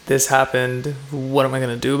 this happened. What am I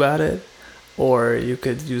gonna do about it? Or you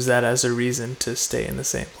could use that as a reason to stay in the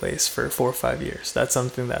same place for 4 or 5 years. That's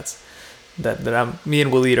something me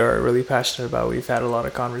and Waleed are really passionate about. We've had a lot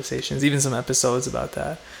of conversations, even some episodes about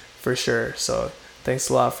that, for sure. So thanks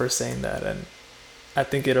a lot for saying that, and I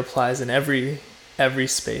think it applies in every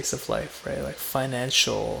space of life, right? Like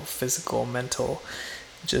financial, physical, mental.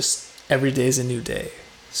 Just every day is a new day.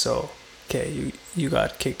 So okay, you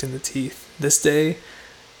got kicked in the teeth this day.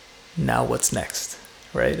 Now what's next,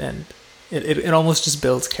 right? And it almost just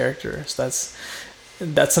builds character. So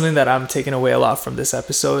that's something that I'm taking away a lot from this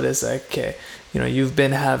episode, is like, okay, you've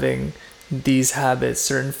been having these habits,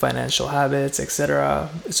 certain financial habits, etc.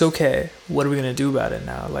 It's okay. What are we going to do about it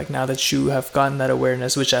now? Like, now that you have gotten that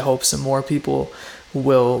awareness, which I hope some more people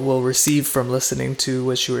will receive from listening to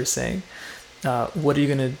what you were saying, what are you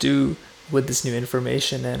going to do with this new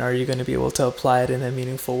information, and are you going to be able to apply it in a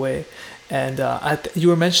meaningful way? And you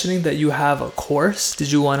were mentioning that you have a course.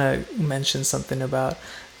 Did you want to mention something about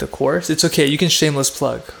the course? It's okay. You can shameless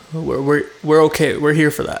plug. We're okay. We're here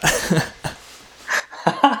for that.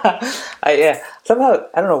 Yeah, somehow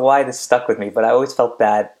I don't know why this stuck with me, but I always felt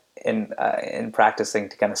bad in practicing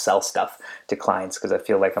to kind of sell stuff to clients, because I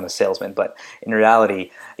feel like I'm a salesman. But in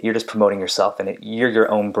reality, you're just promoting yourself, and you're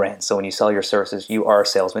your own brand. So when you sell your services, you are a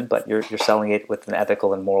salesman, but you're selling it with an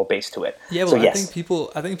ethical and moral base to it. Yeah, well, So I yes. think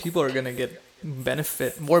people are gonna get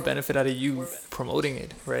more benefit out of you promoting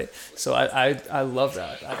it, right? So I love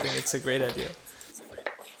that. I think it's a great idea.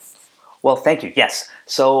 Well, thank you. Yes.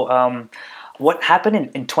 So, what happened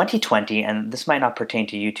in 2020, and this might not pertain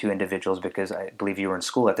to you two individuals because I believe you were in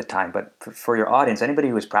school at the time, but for your audience, anybody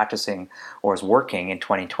who was practicing or was working in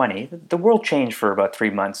 2020, the world changed for about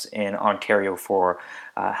 3 months in Ontario for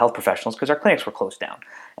health professionals, because our clinics were closed down.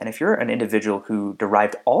 And if you're an individual who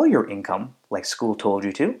derived all your income, like school told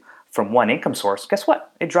you to, from one income source, guess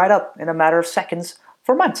what? It dried up in a matter of seconds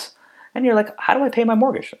for months. And you're like, how do I pay my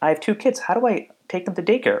mortgage? I have two kids. How do I take them to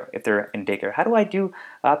daycare if they're in daycare? How do I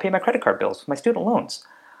pay my credit card bills, my student loans?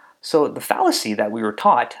 So the fallacy that we were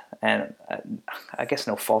taught, and I guess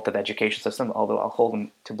no fault of education system, although I'll hold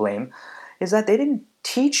them to blame, is that they didn't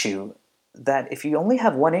teach you that if you only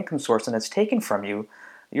have one income source and it's taken from you,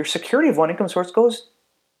 your security of one income source goes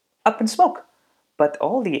up in smoke. But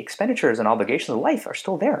all the expenditures and obligations of life are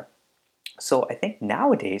still there. So I think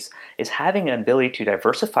nowadays is having an ability to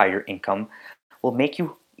diversify your income will make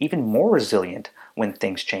you even more resilient when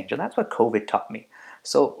things change. And that's what COVID taught me.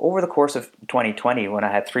 So over the course of 2020, when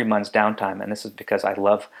I had 3 months downtime, and this is because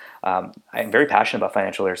I'm very passionate about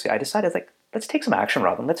financial literacy, I decided, like, let's take some action,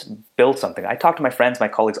 Robin. Let's build something. I talk to my friends, my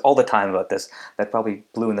colleagues all the time about this. That probably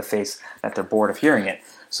blew in the face that they're bored of hearing it.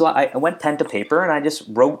 So I went pen to paper and I just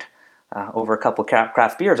wrote over a couple of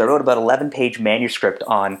craft beers. I wrote about 11-page manuscript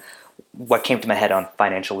on what came to my head on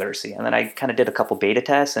financial literacy. And then I kind of did a couple beta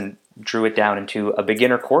tests and drew it down into a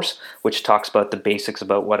beginner course, which talks about the basics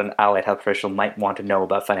about what an allied health professional might want to know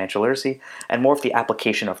about financial literacy, and more of the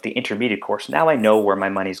application of the intermediate course. Now I know where my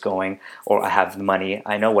money's going, or I have the money.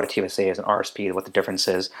 I know what a TSA is, an RSP, what the difference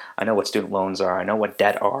is. I know what student loans are. I know what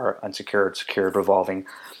debt are, unsecured, secured, revolving.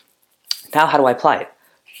 Now how do I apply it?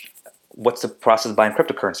 What's the process of buying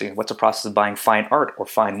cryptocurrency? What's the process of buying fine art or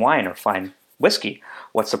fine wine or fine whiskey?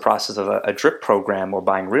 What's the process of a drip program or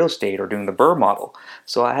buying real estate or doing the Burr model?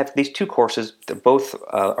 So I have these two courses. They're both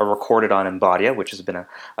are recorded on Embodia, which has been a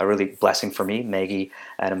really blessing for me. Maggie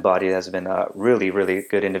at Embodia has been a really, really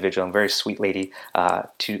good individual and very sweet lady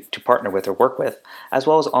to partner with or work with, as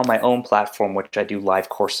well as on my own platform, which I do live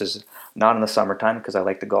courses, not in the summertime because I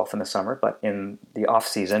like to golf in the summer, but in the off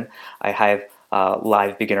season, I have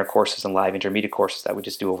live beginner courses and live intermediate courses that we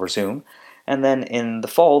just do over Zoom. And then in the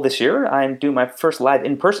fall this year, I'm doing my first live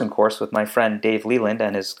in-person course with my friend Dave Leland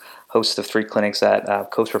and his host of 3 clinics at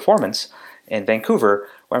Coast Performance in Vancouver,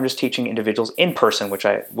 where I'm just teaching individuals in person, which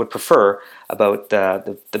I would prefer, about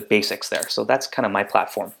the basics there. So that's kind of my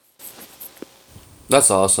platform. That's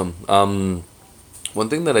awesome. One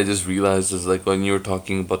thing that I just realized is like when you were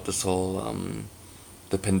talking about this whole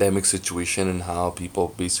the pandemic situation and how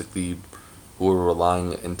people basically who were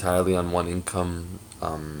relying entirely on one income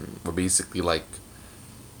were basically like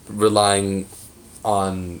relying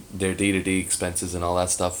on their day to day expenses and all that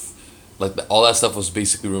stuff. Like all that stuff was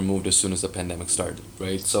basically removed as soon as the pandemic started,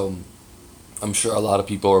 right? So I'm sure a lot of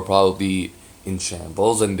people were probably in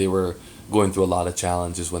shambles and they were going through a lot of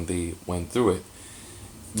challenges when they went through it.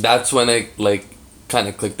 That's when I like kind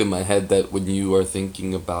of clicked in my head that when you are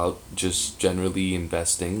thinking about just generally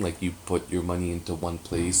investing, like you put your money into one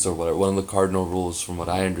place or whatever. One of the cardinal rules, from what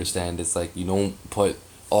I understand, is like you don't put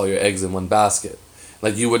all your eggs in one basket.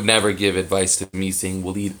 Like you would never give advice to me saying,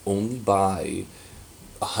 "Well, you only buy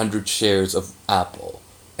 100 shares of Apple,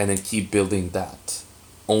 and then keep building that,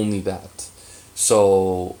 only that."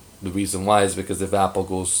 So the reason why is because if Apple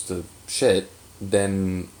goes to shit,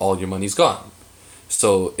 then all your money's gone.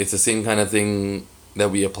 So it's the same kind of thing that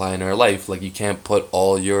we apply in our life. Like you can't put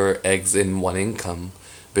all your eggs in one income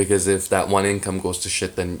because if that one income goes to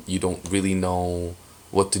shit, then you don't really know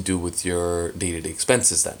what to do with your day to day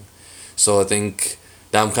expenses then. So I think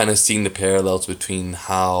that I'm kind of seeing the parallels between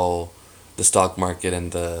how the stock market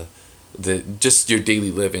and the just your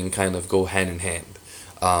daily living kind of go hand in hand.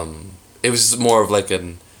 It was more of like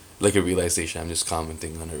a realization. I'm just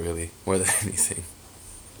commenting on it really more than anything.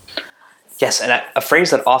 Yes, and a phrase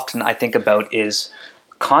that often I think about is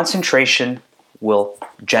concentration will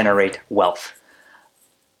generate wealth.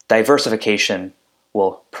 Diversification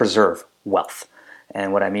will preserve wealth.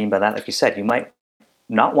 And what I mean by that, like you said, you might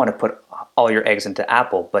not want to put all your eggs into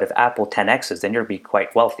Apple, but if Apple 10x's, then you'll be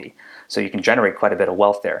quite wealthy. So you can generate quite a bit of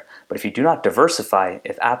wealth there. But if you do not diversify,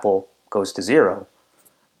 if Apple goes to zero,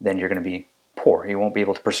 then you're going to be poor. You won't be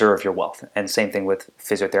able to preserve your wealth. And same thing with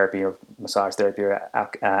physiotherapy or massage therapy or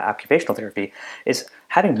occupational therapy is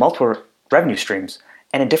having multiple revenue streams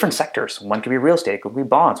and in different sectors. One could be real estate, it could be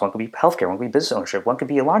bonds, one could be healthcare, one could be business ownership, one could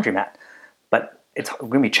be a laundromat. But it's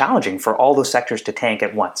going to be challenging for all those sectors to tank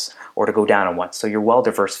at once or to go down at once. So you're well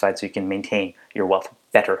diversified so you can maintain your wealth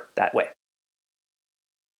better that way.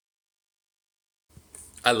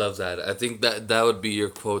 I love that. I think that would be your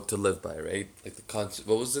quote to live by, right? Like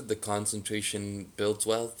what was it? The concentration builds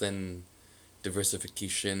wealth and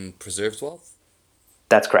diversification preserves wealth.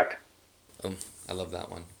 That's correct. Um, I love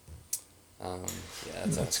that one. Um, yeah,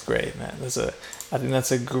 That's great, man. I think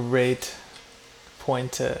that's a great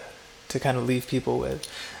point to kind of leave people with.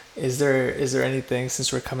 Is there anything,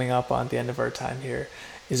 since we're coming up on the end of our time here,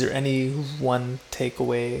 is there any one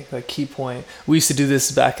takeaway, like key point? We used to do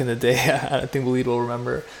this back in the day. I think Waleed will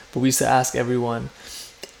remember, but we used to ask everyone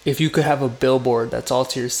if you could have a billboard that's all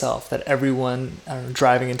to yourself that everyone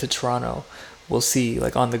driving into Toronto will see,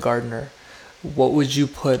 like on the Gardiner. What would you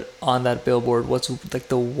put on that billboard? What's like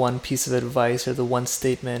the one piece of advice or the one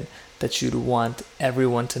statement that you'd want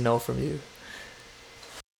everyone to know from you?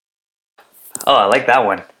 Oh, I like that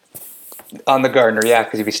one. On the Gardner, yeah,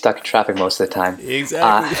 because you'd be stuck in traffic most of the time.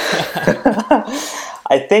 Exactly.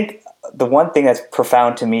 I think the one thing that's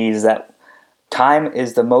profound to me is that time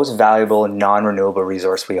is the most valuable and non-renewable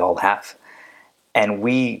resource we all have. And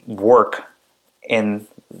we work in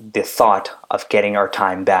the thought of getting our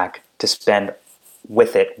time back to spend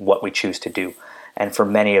with it what we choose to do. And for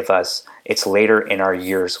many of us, it's later in our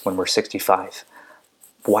years when we're 65.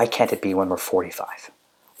 Why can't it be when we're 45?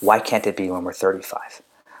 Why can't it be when we're 35?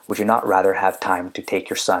 Would you not rather have time to take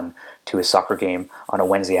your son to his soccer game on a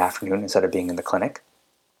Wednesday afternoon instead of being in the clinic?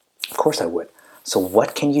 Of course I would. So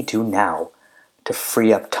what can you do now to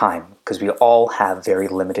free up time? Because we all have very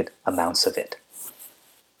limited amounts of it.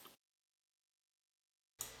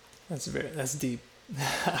 That's deep.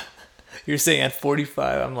 You're saying at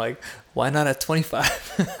 45, I'm like, why not at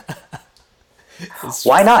 25?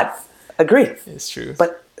 Why not? Agree. It's true.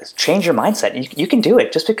 But change your mindset. You can do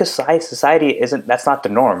it. Just because society isn't, that's not the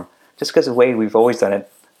norm. Just because of the way we've always done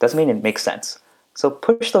it doesn't mean it makes sense. So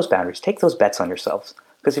push those boundaries. Take those bets on yourselves.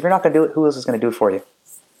 Because if you're not going to do it, who else is going to do it for you?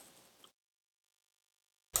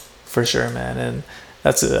 For sure, man. And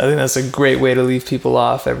I think that's a great way to leave people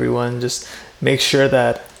off. Everyone, just make sure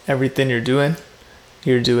that everything you're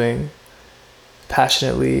doing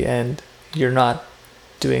passionately, and you're not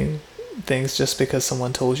doing things just because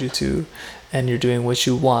someone told you to, and you're doing what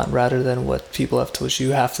you want rather than what people have told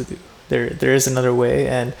you have to do. There is another way.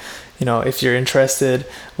 And if you're interested,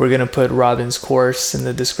 we're going to put Robin's course in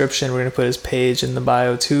the description. We're going to put his page in the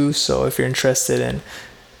bio too. So if you're interested in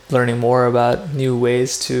learning more about new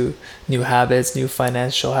habits, new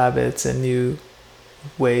financial habits, and new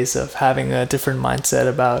ways of having a different mindset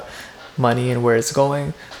about money and where it's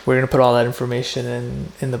going, we're going to put all that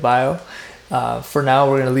information in the bio. For now,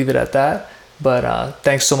 we're going to leave it at that. But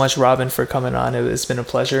thanks so much, Robin, for coming on. It's been a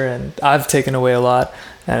pleasure, and I've taken away a lot,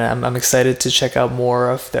 and I'm excited to check out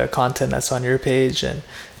more of the content that's on your page and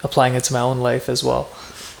applying it to my own life as well.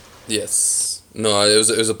 Yes. No, it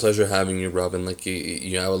was a pleasure having you, Robin. Like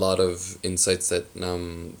you have a lot of insights that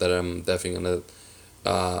I'm definitely gonna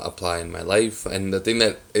apply in my life. And the thing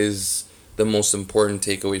that is the most important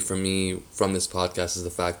takeaway for me from this podcast is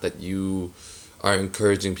the fact that you are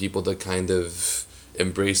encouraging people to kind of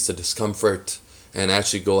embrace the discomfort and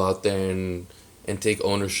actually go out there and take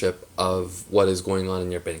ownership of what is going on in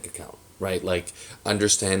your bank account, right? Like,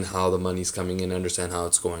 understand how the money's coming in, understand how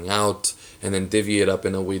it's going out, and then divvy it up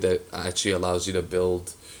in a way that actually allows you to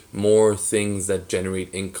build more things that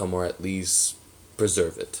generate income, or at least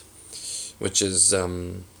preserve it, which is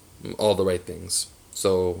all the right things.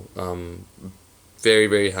 So very,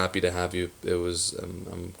 very happy to have you.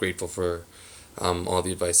 I'm grateful for all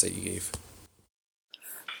the advice that you gave.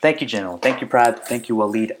 Thank you, General. Thank you, Prad. Thank you,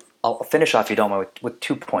 Waleed. I'll finish off, if you don't mind, with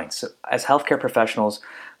 2 points. So, as healthcare professionals,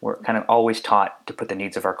 we're kind of always taught to put the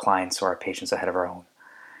needs of our clients or our patients ahead of our own,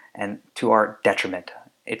 and to our detriment.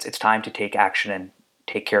 It's time to take action and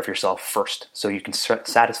take care of yourself first, so you can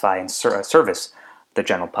satisfy and service the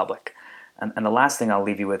general public. And the last thing I'll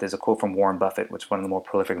leave you with is a quote from Warren Buffett, which is one of the more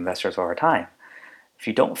prolific investors of our time. If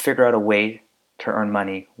you don't figure out a way to earn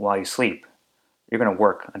money while you sleep, you're going to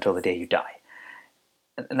work until the day you die.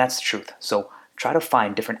 And that's the truth. So try to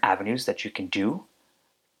find different avenues that you can do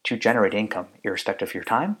to generate income, irrespective of your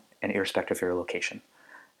time and irrespective of your location.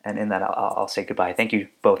 And in that, I'll say goodbye. Thank you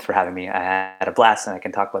both for having me. I had a blast, and I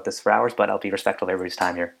can talk about this for hours, but I'll be respectful of everybody's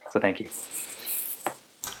time here. So thank you.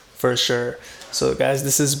 For sure. So guys,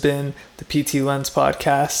 this has been the PT Lens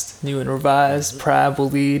podcast, new and revised. Prab will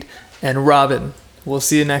lead, and Robin. We'll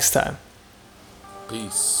see you next time.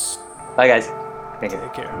 Peace. Bye, guys. Thank you.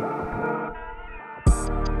 Take care.